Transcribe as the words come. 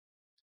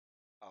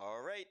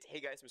right, hey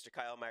guys, Mr.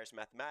 Kyle Myers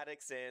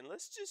Mathematics, and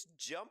let's just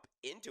jump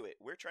into it.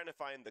 We're trying to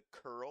find the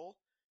curl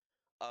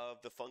of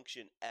the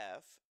function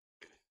f,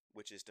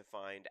 which is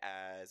defined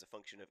as a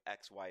function of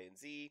x, y, and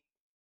z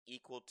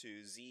equal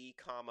to z,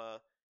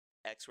 comma,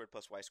 x squared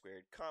plus y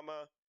squared,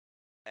 comma,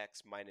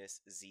 x minus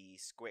z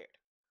squared.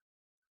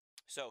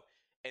 So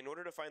in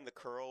order to find the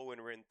curl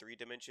when we're in 3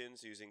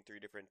 dimensions using 3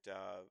 different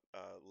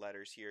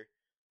letters here,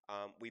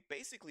 we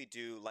basically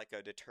do like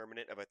a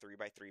determinant of a 3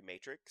 by 3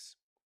 matrix.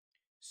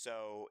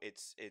 So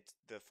it's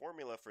the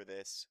formula for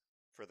this,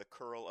 for the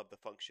curl of the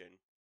function,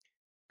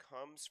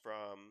 comes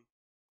from,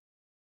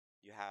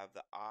 you have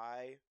the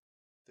I,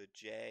 the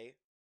j,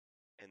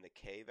 and the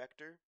k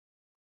vector.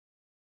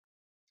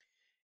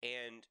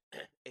 And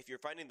if you're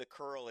finding the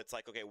curl, it's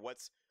like, okay,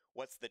 what's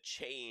the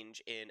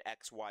change in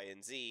x, y,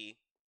 and z?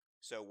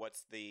 So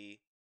what's the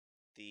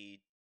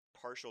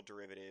partial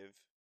derivative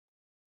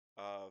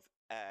of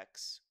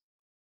x,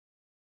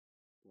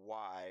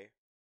 y,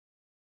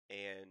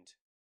 and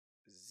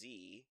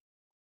z?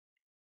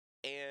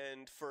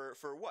 And for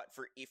what?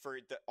 For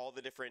all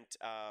the different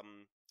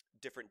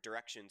different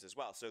directions as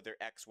well. So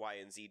they're x, y,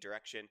 and z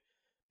direction,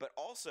 but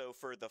also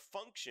for the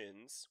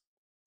functions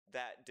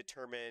that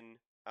determine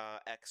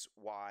x,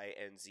 y,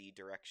 and z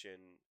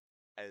direction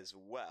as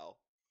well.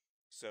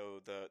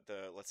 So the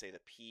let's say the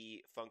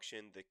p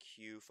function, the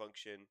q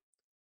function,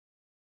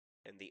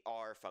 and the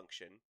r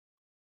function,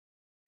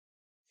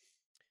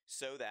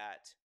 so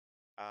that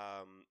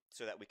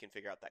we can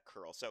figure out that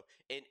curl. So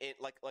in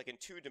like in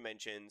 2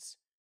 dimensions,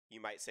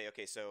 you might say,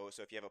 okay, so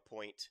if you have a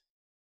point,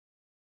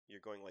 you're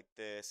going like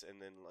this,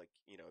 and then like,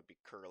 it'd be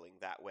curling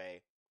that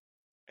way,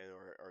 and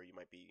or you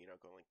might be,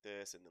 going like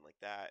this and then like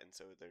that, and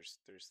so there's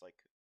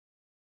like,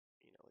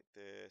 like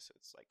this.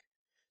 It's like,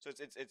 so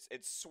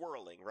it's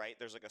swirling, right?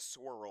 There's like a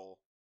swirl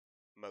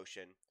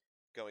motion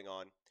going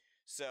on.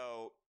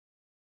 So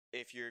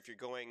if you're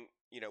going,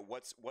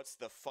 what's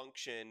the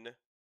function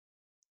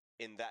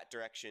in that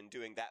direction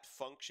doing that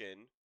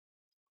function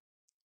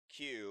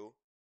q?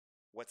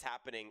 What's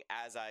happening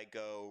as I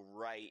go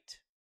right,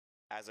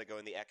 as I go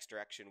in the x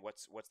direction?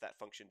 What's that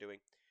function doing?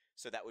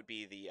 So that would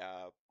be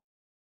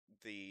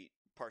the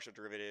partial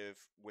derivative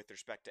with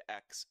respect to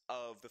x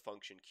of the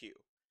function q.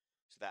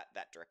 So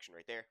that direction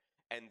right there.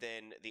 And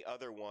then the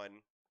other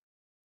one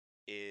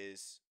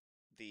is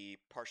the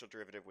partial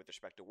derivative with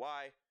respect to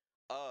y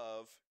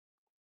of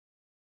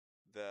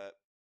the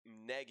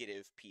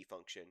negative p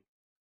function,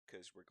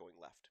 because we're going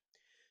left.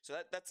 So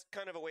that's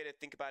kind of a way to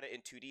think about it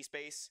in 2D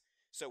space.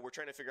 So we're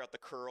trying to figure out the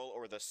curl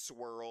or the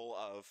swirl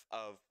of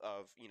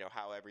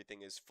how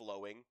everything is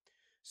flowing.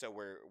 So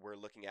we're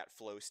looking at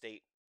flow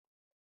state,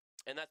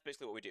 and that's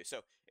basically what we do. So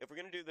if we're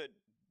going to do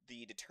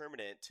the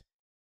determinant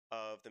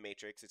of the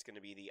matrix, it's going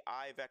to be the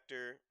I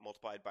vector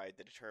multiplied by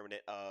the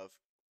determinant of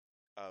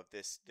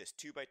this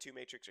 2 by 2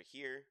 matrix right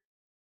here.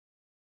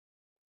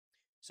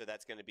 So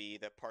that's going to be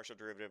the partial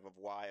derivative of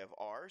y of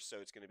r. So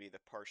it's going to be the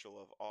partial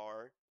of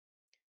r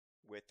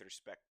with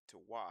respect to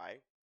y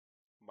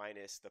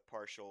minus the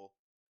partial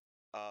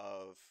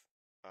of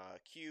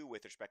q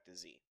with respect to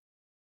z.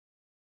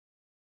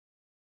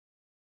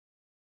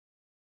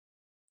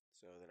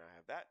 So then I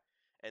have that.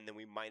 And then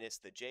we minus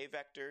the j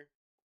vector.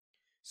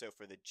 So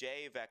for the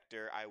j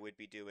vector, I would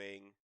be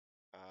doing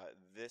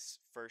this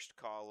first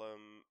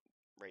column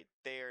right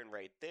there and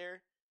right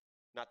there.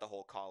 Not the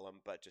whole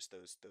column, but just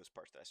those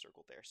parts that I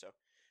circled there. So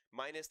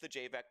minus the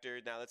j vector.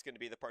 Now that's going to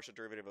be the partial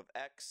derivative of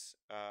x,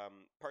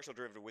 partial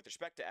derivative with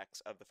respect to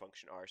x of the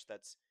function r. So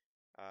that's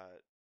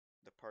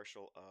the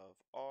partial of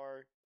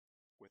r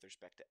with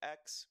respect to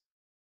x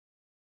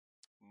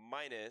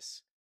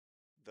minus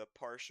the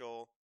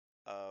partial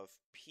of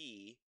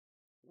p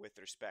with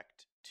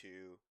respect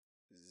to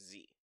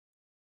z.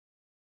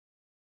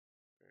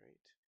 All right.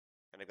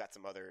 And I've got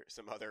some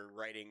other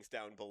writings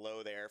down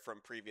below there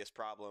from previous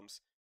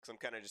problems, because I'm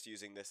kind of just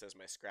using this as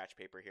my scratch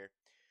paper here.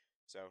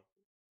 So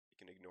you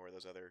can ignore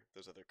those other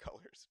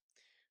colors.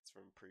 It's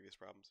from previous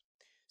problems.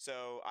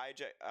 So I,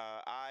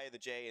 the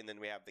j, and then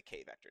we have the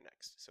k vector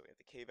next. So we have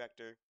the k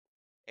vector,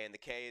 and the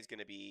k is going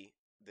to be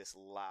this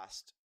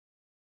last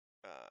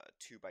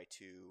 2 by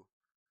 2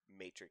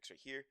 matrix right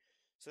here.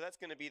 So that's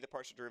going to be the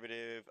partial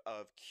derivative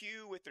of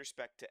q with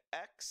respect to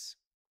x.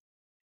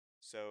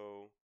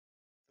 So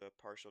the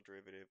partial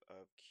derivative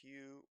of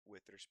q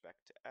with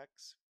respect to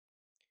x.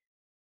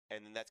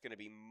 And then that's going to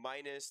be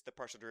minus the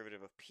partial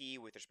derivative of p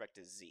with respect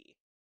to z.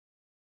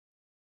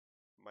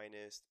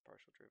 Minus the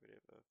partial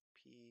derivative of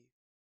p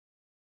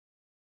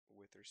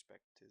with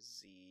respect to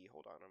z.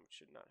 Hold on, I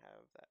should not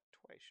have that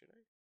twice, should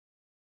I?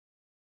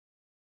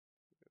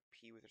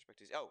 P with respect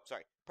to z. Oh,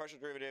 sorry. Partial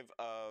derivative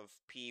of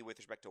p with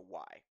respect to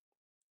y.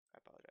 I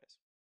apologize.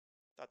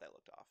 Thought that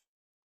looked off.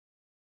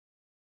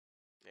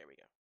 There we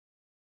go.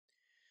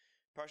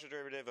 Partial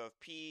derivative of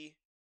p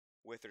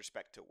with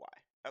respect to y.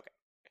 Okay.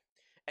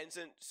 And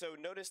so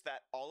notice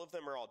that all of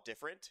them are all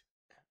different.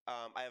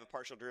 I have a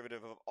partial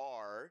derivative of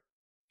r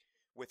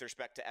with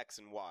respect to x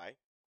and y.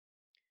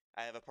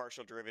 I have a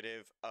partial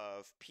derivative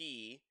of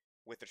p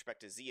with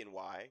respect to z and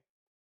y.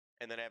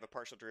 and then I have a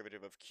partial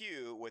derivative of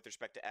q with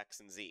respect to x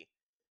and z.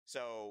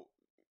 So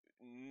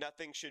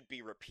nothing should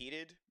be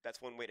repeated.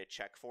 That's one way to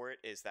check for it,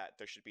 is that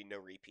there should be no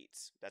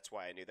repeats. That's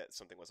why I knew that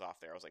something was off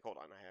there. I was like, hold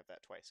on, I have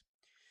that twice.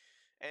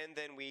 And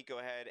then we go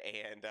ahead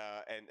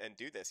and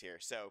do this here.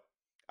 So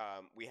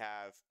we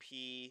have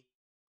P,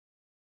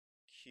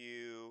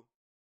 Q,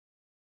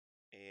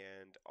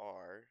 and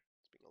R.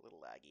 It's being a little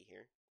laggy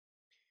here.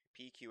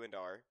 P, Q, and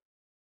R.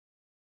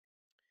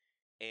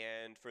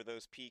 And for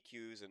those P,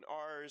 Qs, and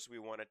Rs, we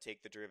want to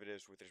take the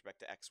derivatives with respect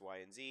to x, y,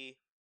 and z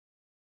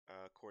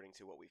according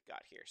to what we've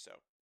got here. So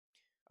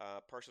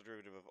partial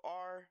derivative of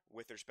R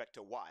with respect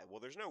to y. Well,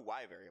 there's no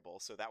y variable,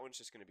 so that one's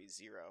just going to be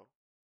 0.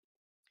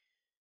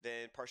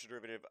 Then partial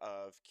derivative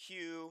of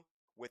q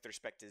with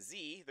respect to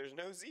z, there's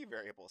no z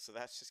variable, so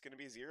that's just going to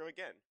be 0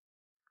 again.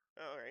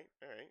 All right.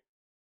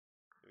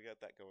 We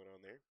got that going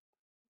on there.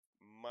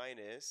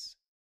 Minus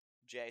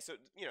j. So,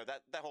 you know,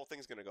 that whole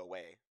thing's going to go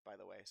away, by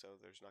the way, so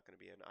there's not going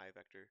to be an I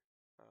vector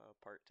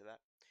part to that.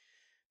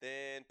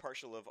 Then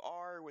partial of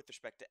r with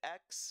respect to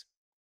x,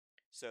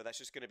 so that's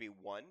just going to be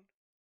 1.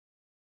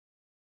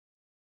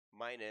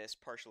 Minus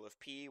partial of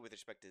p with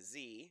respect to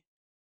z,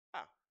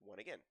 1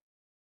 again.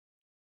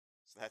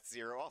 So that's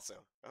 0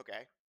 also.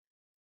 Okay.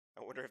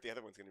 I wonder if the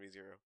other one's going to be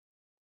 0.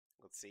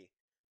 Let's see.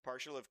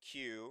 Partial of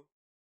q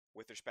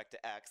with respect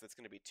to x, that's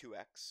going to be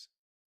 2x.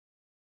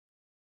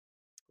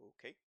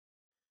 Okay.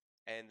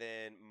 And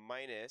then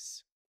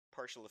minus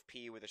partial of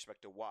p with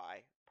respect to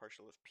y.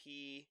 Partial of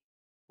p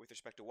with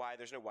respect to y,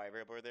 there's no y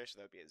variable there, so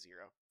that would be a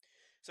 0.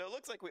 So it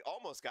looks like we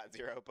almost got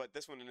 0, but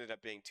this one ended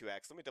up being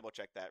 2x. Let me double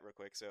check that real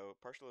quick. So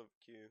partial of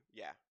q,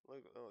 yeah,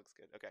 that looks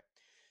good. Okay.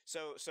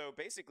 So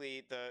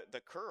basically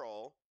the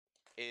curl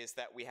is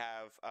that we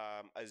have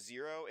a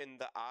 0 in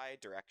the I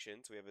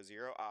direction. So we have a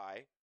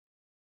 0i.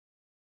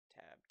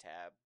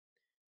 Tab.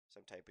 So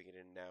I'm typing it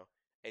in now.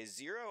 A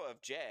 0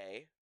 of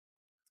j.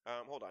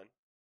 Hold on.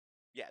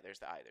 Yeah, there's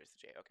the I, there's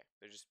the j. Okay.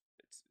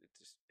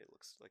 It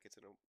looks like it's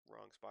in a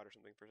wrong spot or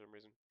something for some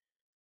reason.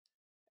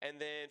 And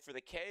then for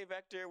the k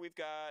vector, we've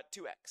got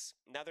 2x.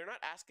 Now they're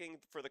not asking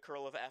for the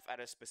curl of f at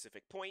a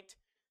specific point,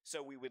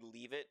 so we would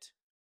leave it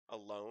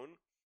alone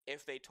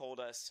if they told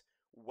us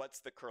what's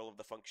the curl of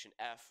the function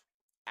f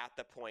at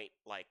the point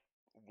like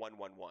 1,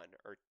 1, 1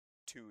 or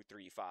 2,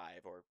 3, 5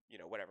 or, you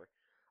know, whatever.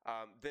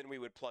 Then we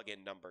would plug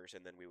in numbers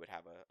and then we would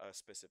have a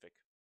specific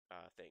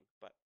thing.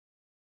 But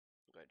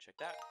go ahead and check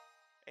that.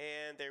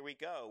 And there we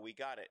go. We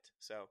got it.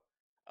 So,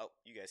 oh,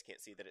 you guys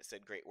can't see that it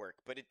said great work,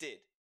 but it did.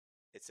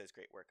 It says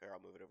great work. Here, I'll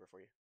move it over for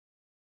you.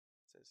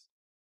 It says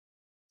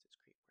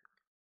great work.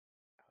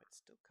 Oh, it's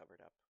still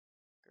covered up.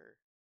 Grr.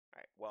 All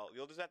right. Well,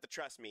 you'll just have to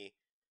trust me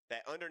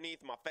that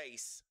underneath my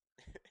face,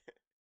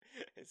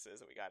 it says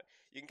that we got it.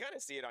 You can kind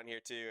of see it on here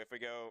too. If we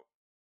go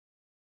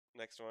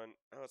next one,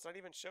 oh, it's not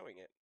even showing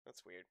it.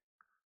 That's weird.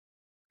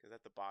 Because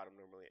at the bottom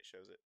normally it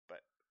shows it, but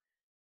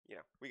you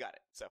know, we got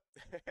it. So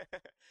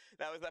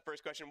that was that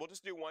first question. We'll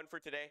just do one for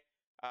today,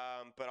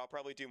 but I'll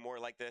probably do more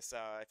like this.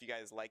 If you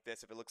guys like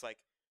this, if it looks like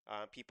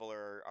people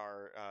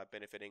are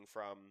benefiting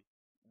from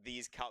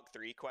these Calc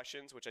 3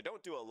 questions, which I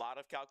don't do a lot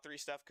of Calc 3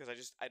 stuff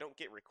because I don't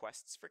get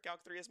requests for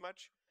Calc 3 as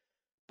much.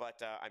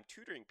 But I'm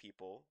tutoring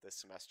people this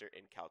semester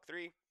in Calc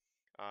 3.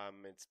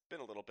 It's been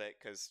a little bit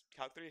because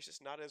Calc 3 is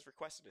just not as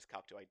requested as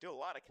Calc 2. I do a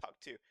lot of Calc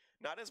 2,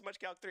 not as much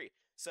Calc 3.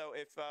 So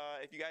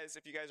if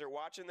you guys are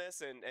watching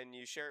this and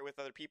you share it with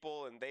other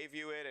people and they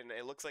view it and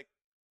it looks like,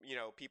 you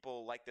know,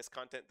 people like this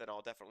content, then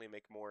I'll definitely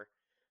make more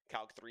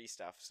Calc 3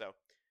 stuff. So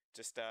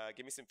just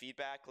give me some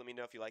feedback. Let me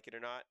know if you like it or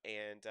not,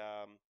 and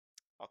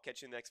I'll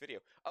catch you in the next video.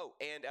 Oh,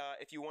 and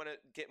if you want to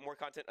get more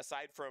content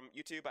aside from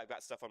YouTube, I've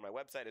got stuff on my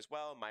website as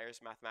well,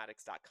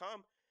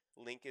 myersmathematics.com.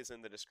 Link is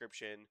in the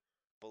description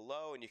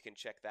below, and you can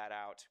check that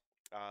out,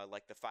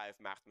 like the 5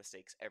 math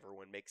mistakes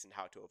everyone makes and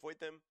how to avoid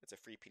them. It's a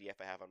free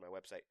PDF I have on my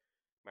website,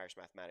 Myers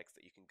Mathematics,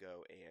 that you can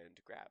go and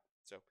grab.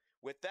 So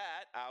with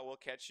that, I will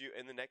catch you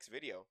in the next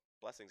video.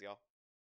 Blessings, y'all.